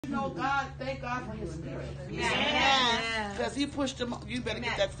God, thank God for His Spirit. Yeah. Because He pushed them. You better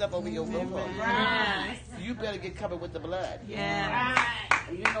get that stuff over your roof. Right. You better get covered with the blood. Yeah.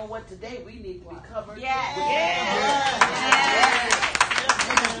 And you know what? Today we need to be covered. Yes. With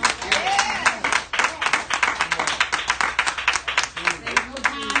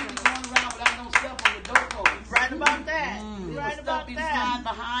Right about that. Right stuff about be that. flying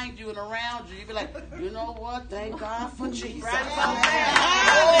behind you and around you. You be like, you know what? Thank God for Jesus. Right about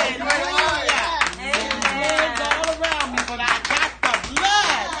that. Hallelujah. Blood's all around me, but I got the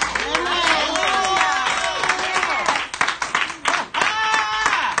blood.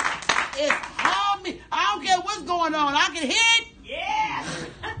 It's on me. I don't care what's going on. I can hit it. Yeah.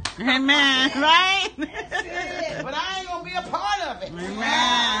 Amen. Right? But I ain't going to be a part of it.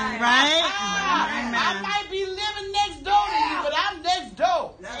 Amen. Right? I might be living next door to you, but I'm next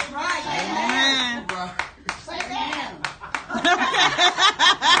door. That's right. Amen. Say that.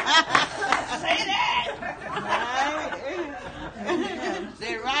 Say that.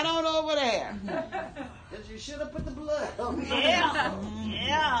 Stay right on over there. Because you should have put the blood on me. Yeah.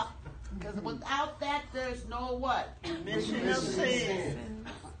 Yeah. Because without that, there's no what? Remission of sin.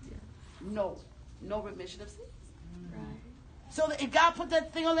 No remission of sins. So if God put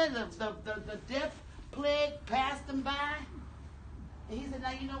that thing on there, the death plague passed them by. And He said,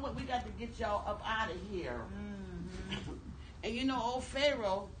 now you know what? We got to get y'all up out of here. Mm-hmm. And you know, old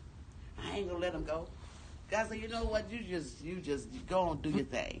Pharaoh, I ain't gonna let him go. God said, you know what? You just go and do your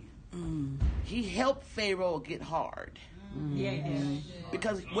thing. He helped Pharaoh get hard. Yeah.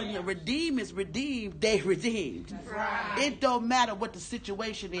 Because when the redeemed is redeemed, they redeemed. Right. It don't matter what the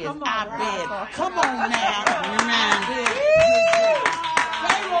situation is. Come on, I've been. right. Come on now. Amen.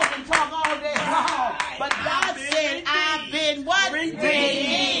 Pharaoh can talk all day long, but God said, I've been what?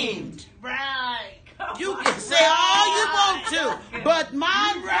 Redeemed. Right. You can say all you want to, but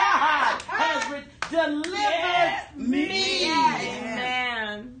my God has delivered me.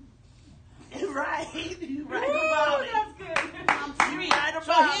 Amen. Right. Right about it. That's good. I'm free. Right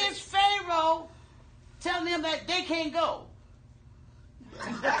So about here's Pharaoh telling them that they can't go.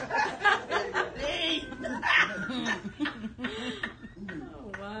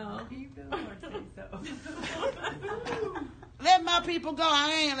 Oh, wow. Let my people go.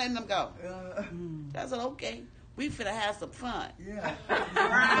 I ain't letting them go. I said, okay. We finna have some fun. Yeah.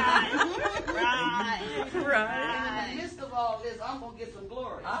 Right. In the midst of all this, I'm gonna get some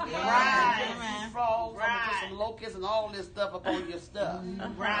glory. Right. Some frogs, I'm gonna get some locusts and all this stuff up on your stuff.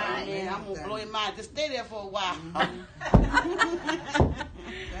 Right. And I'm gonna blow your mind. Just stay there for a while.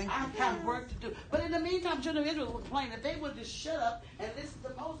 I've got work to do. But in the meantime, children of Israel were complaining. If they would just shut up and listen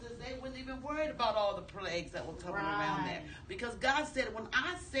to Moses, they wouldn't even worry about all the plagues that were coming around there. Because God said, when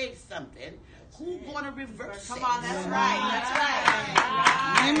I say something, who's going to reverse it? Come on, that's right. That's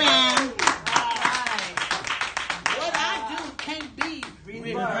right. Amen. What I do can't be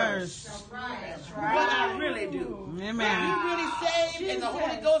reversed. Reverse. What I really do. Amen. If you really saved and the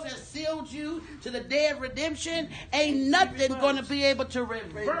Holy Ghost has sealed you to the day of redemption, ain't nothing going to be able to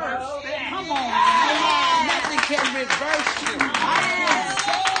reverse. Come on, man. Nothing can reverse you. I've been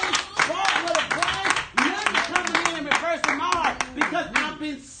saved, bought with a price. Nothing coming in and reversing my heart because I've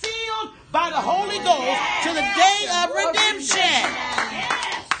been sealed by the Holy Ghost to the day of redemption.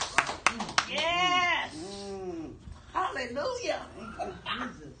 Yes. Hallelujah.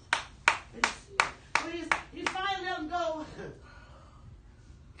 He finally let him go.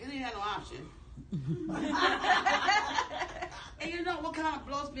 Because he had no option. And you know what kind of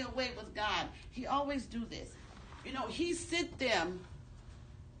blows me away with God? He always do this. You know, He sent them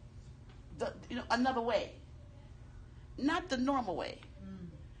another way. Not the normal way,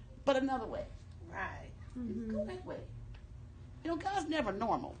 but another way. Right. Go that way. You know, God's never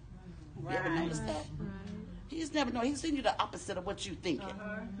normal. You ever notice that? He's never normal. He's sending you the opposite of what you thinking.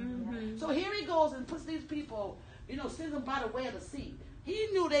 So here He goes and puts these people, sends them by the way of the sea. He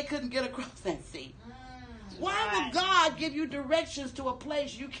knew they couldn't get across that sea. Why would God give you directions to a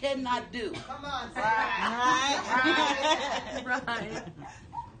place you cannot do? Come on. Right.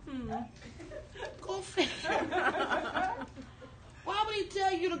 Go figure. Why would He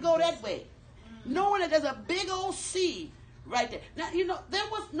tell you to go that way? Knowing that there's a big old sea right there. Now, there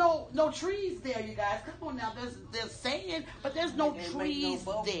was no trees there, you guys. Come on now. There's sand, but there's no trees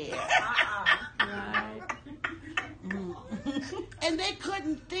there. And they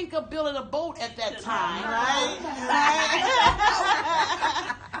couldn't think of building a boat at that time.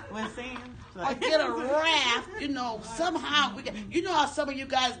 We're seeing. Or get a raft, somehow. How some of you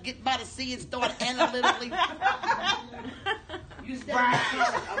guys get by the sea and start analytically. You start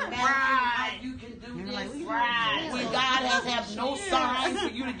imagine how you can do this. wilderness. Right. When God has had no sign for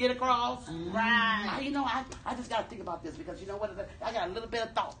you to get across. Right. You know, I just got to think about this because you know what? I got a little bit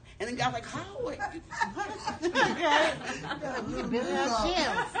of thought. And then God's like, Howard.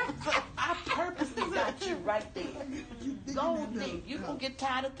 So I purposely got you right there. Go think. You're going to get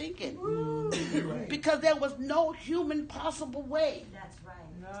tired of thinking. Because there was no human possible way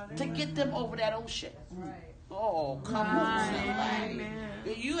to get them over that ocean. Oh, come on, somebody.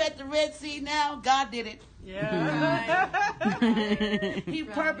 You at the Red Sea now? God did it. Yeah. He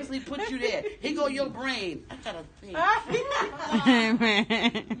purposely put you there. Here go your brain. I gotta think.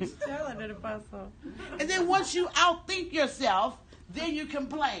 Amen. Telling it, Apostle. And then once you outthink yourself, then you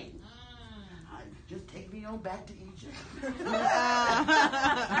complain. Just take me on back to Egypt.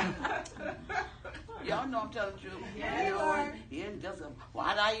 Y'all know I'm telling the truth.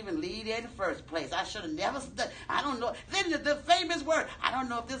 Why did I even leave there in the first place? I should have never I don't know. Then the famous word, I don't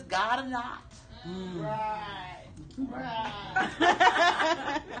know if this God or not. Right.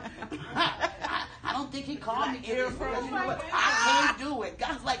 I don't think he called me here first. You know what? I can't do it.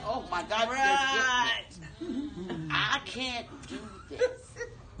 God's like, oh my God, Right. I can't do this.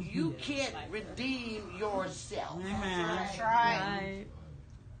 You can't redeem yourself. That's right.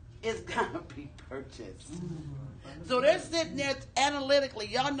 It's gotta be purchased. So they're sitting there analytically.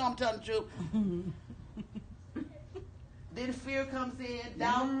 Y'all know I'm telling the truth. Then fear comes in,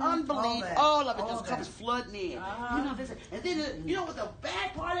 doubt, unbelief, all of it just comes flooding in. You know this, and then you know what the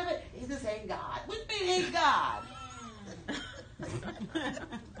bad part of it is? This ain't God. What do you mean ain't God?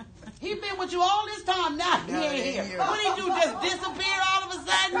 He been with you all this time. Now he ain't here. What did he do? Just disappear all of a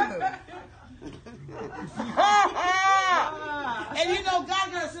sudden? And you know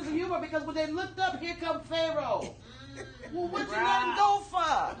God got a sense of humor because when they looked up, here come Pharaoh. Well, what you let him go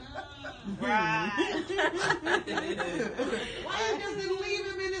for? Right. Why you just didn't leave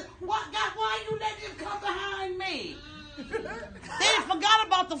him in this? Why you let him come behind me? They forgot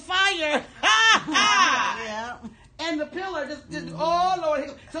about the fire. Yeah. And the pillar just oh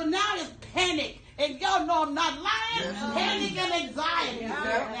Lord. So now it's panic. And y'all know I'm not lying. Panic and anxiety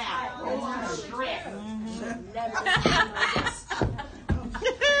now. Oh, stress.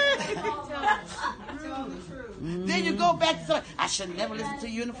 Then you go back to, I should never listen to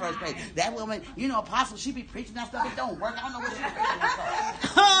you in the first place. That woman, you know, Apostle, she be preaching that stuff. It don't work. I don't know what she's preaching.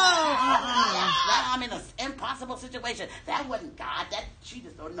 I'm in an impossible situation. That wasn't God. That she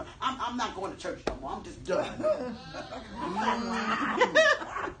just don't know. I'm not going to church no more. I'm just done.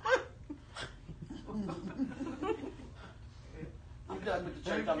 I'm done with the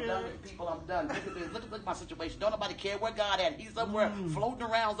church. I'm done with the people. I'm done. Look at this. Look at my situation. Don't nobody care where God at. He's somewhere floating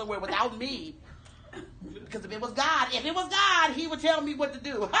around somewhere without me. Because if it was God, he would tell me what to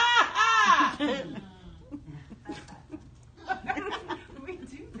do. Ha ha! We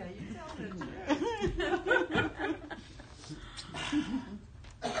do that. You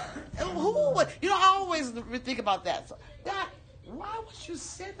tell Who would? You know, I always think about that. So, God, why would you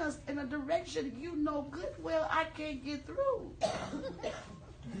send us in a direction you know good well I can't get through?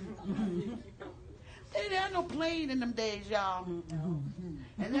 They didn't have no plane in them days, y'all.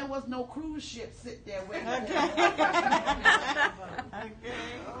 And there was no cruise ship sitting there with me.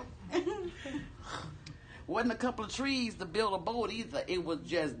 Wasn't a couple of trees to build a boat either. It was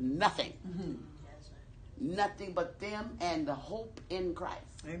just nothing. Nothing but them and the hope in Christ.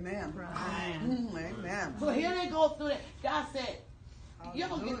 Amen. Amen. So here they go through it. God said, you're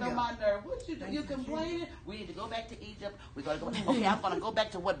going to get on my nerve. What you do? You complaining? We need to go back to Egypt. We're going to go. Okay, I'm going to go back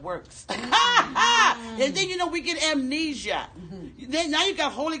to what works. And then, you know, we get amnesia. Then now you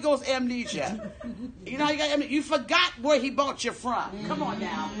got Holy Ghost amnesia. You know, you forgot where he bought you from. Come on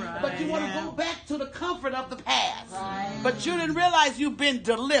now. But you want to go back to the comfort of the past. But you didn't realize you've been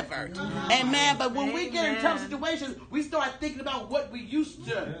delivered. Amen. But when we get in tough situations, we start thinking about what we used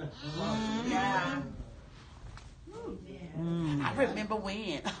to. Yeah. I remember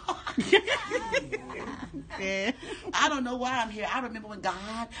when. I don't know why I'm here. I remember when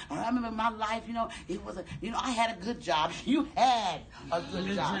God, I remember my life, you know, it was I had a good job. You had a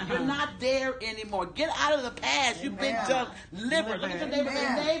good job. You're not there anymore. Get out of the past. You've been delivered. Look at your neighbor.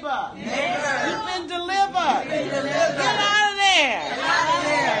 Neighbor. You've been delivered. Get out of there.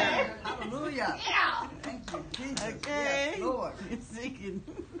 Hallelujah. Yeah. Thank you, Jesus. Okay. Yes, Lord. Singing.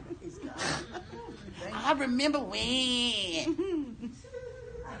 I remember when.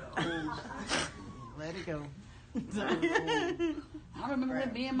 Let it go. I remember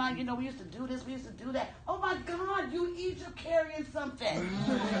when me and my, we used to do this, we used to do that. Oh my God, you Egypt carrying something.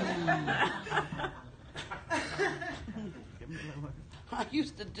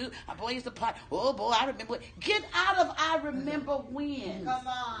 used to do. Boy, I used to play. Oh, boy, I remember. Get out of I remember when. Come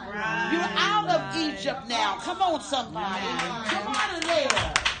on. You're out of Egypt now. Come on, somebody. Come out of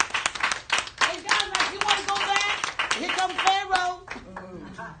there. Hey, guys, like, you want to go back? Here comes Pharaoh.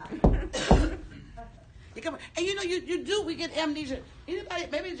 And you know, you do, we get amnesia. Anybody,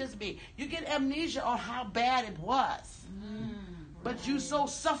 maybe it's just me. You get amnesia on how bad it was. But you so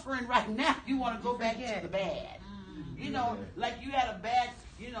suffering right now, you want to go back to the bad. You know, like you had a bad,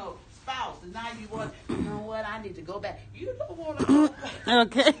 spouse, and now you want, you know what, I need to go back. You don't want to go back.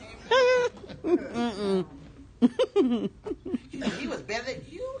 Okay. You know, he was better than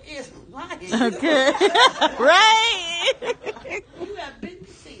you is lying. Okay. Right. You have been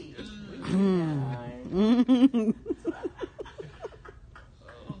deceived.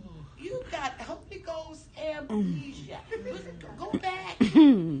 You got Holy Ghost amnesia. Go back.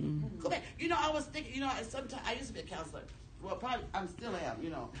 Go back. You know, I was thinking, sometimes I used to be a counselor. Well, probably I still am,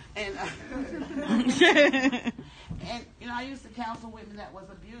 And and I used to counsel women that was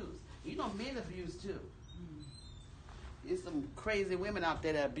abused. Men abuse too. There's some crazy women out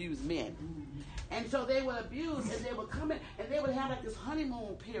there that abuse men. And so they would abuse, and they would come in, and they would have like this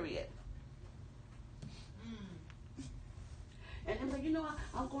honeymoon period. And they was like,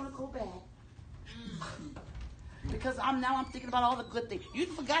 I'm going to go back. Because I'm thinking about all the good things. You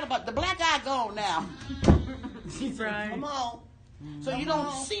forgot about the black eye gone now. Right. Come on. So you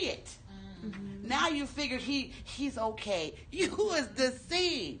don't see it. Now you figure he's okay. You is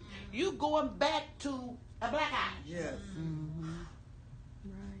deceived. You going back to a black eye. Yes.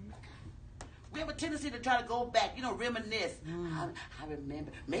 We have a tendency to try to go back, reminisce. I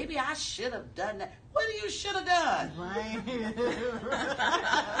remember. Maybe I should have done that. What do you should have done? Right.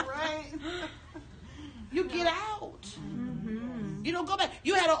 Right. You get out. You don't go back.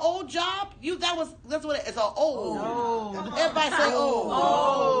 You had an old job. That's what it's an old. Everybody say old.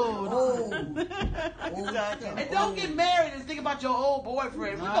 And don't get married and think about your old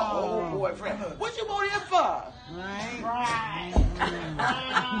boyfriend. What's your old boyfriend? What you want him for? Right.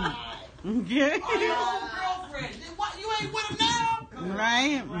 Your old girlfriend. What, you ain't with him now?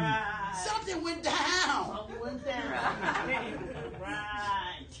 Right. Something went down.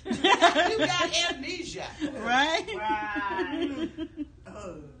 Right. You got amnesia. Right.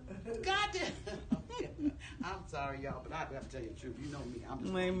 God did. I'm sorry, y'all, but I have to tell you the truth. You know me. I'm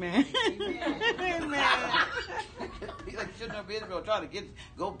just Amen. like children of Israel trying to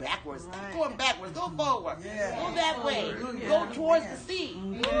go backwards. Right. Keep going backwards. Go forward. Yeah. Go that way. Hallelujah. Go towards the sea.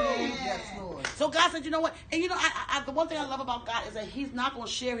 Yes, Lord. So God said, you know what? And I the one thing I love about God is that He's not going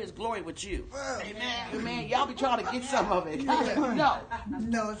to share His glory with you. Amen. Amen. Y'all be trying to get some of it. God said, no.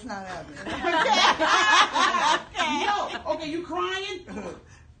 No, it's not happening. No. Okay, you crying?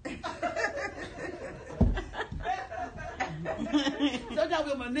 Sometimes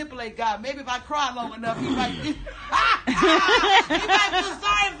we'll manipulate God. Maybe if I cry long enough, He might feel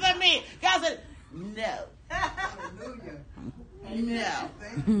sorry for me. God said, no. Hallelujah. No.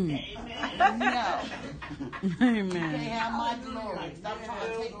 No. You Amen. can't have my glory. Stop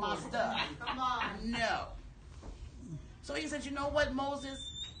trying to take my stuff. Come on. No. So He said, you know what, Moses?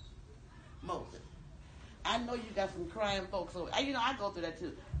 I know you got some crying folks. So, I go through that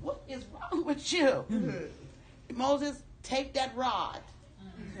too. What is wrong with you? Moses, take that rod.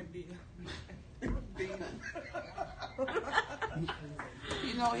 He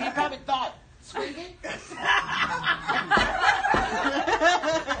probably thought, swing it.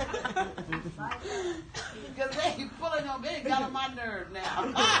 Because they pulling on me, it got on my nerve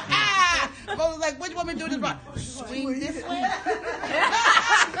now. Moses like, what do you want me to do this rod? Swing this way?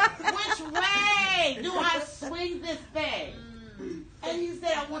 Which way do I swing this thing? And He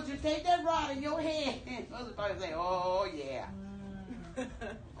said, I want you to take that rod in your hand. Moses probably say, oh yeah.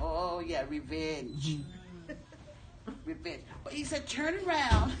 Oh yeah, revenge. Revenge. But He said, turn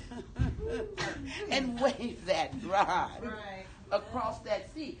around and wave that rod across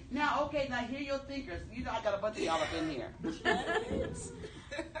that sea. Now, okay, now here your thinkers. I got a bunch of y'all up in here.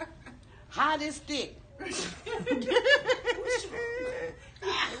 How this stick?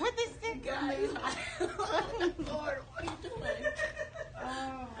 What this stick got? Lord, what are you doing?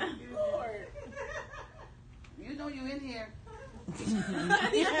 Oh, Lord. You in here.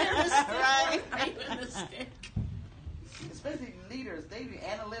 Right. Especially leaders, they be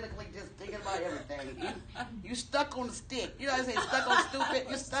analytically just thinking about everything. You stuck on the stick. You know what I say, stuck on stupid?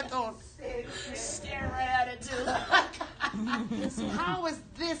 You're stuck on... Stare right at it, too. How is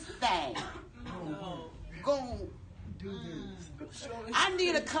this thing going to do this? I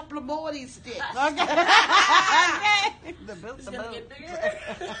need a couple of more of these sticks. Okay. It's going to get bigger.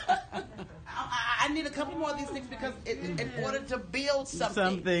 I need a couple couple more of these things because in order to build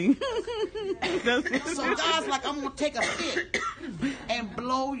something. Something. So God's like, I'm going to take a stick and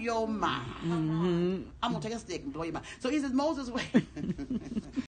blow your mind. Mm-hmm. I'm going to take a stick and blow your mind. So he says, Moses, wait.